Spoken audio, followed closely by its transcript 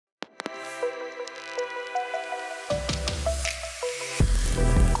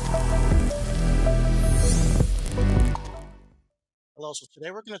Hello, so today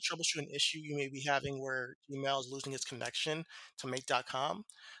we're going to troubleshoot an issue you may be having where Gmail is losing its connection to make.com.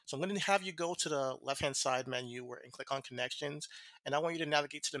 So I'm going to have you go to the left-hand side menu and click on connections. And I want you to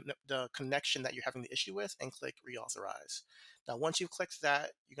navigate to the connection that you're having the issue with and click reauthorize. Now, once you've clicked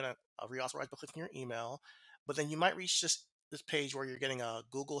that, you're going to reauthorize by clicking your email. But then you might reach this page where you're getting a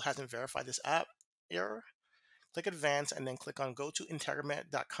Google hasn't verified this app error. Click advanced and then click on go to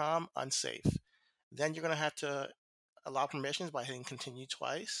internet.com unsafe. Then you're going to have to allow permissions by hitting continue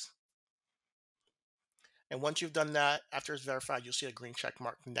twice. And once you've done that, after it's verified, you'll see a green check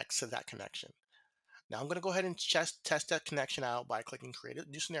mark next to that connection. Now I'm going to go ahead and test that connection out by clicking create a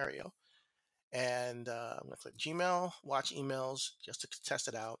new scenario. And I'm going to click Gmail, watch emails just to test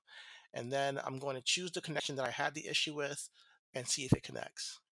it out. And then I'm going to choose the connection that I had the issue with and see if it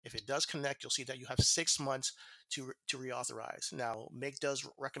connects. If it does connect, you'll see that you have 6 months to reauthorize. Now, Make does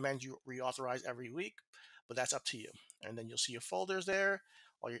recommend you reauthorize every week, but that's up to you. And then you'll see your folders there,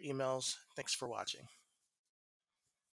 all your emails. Thanks for watching.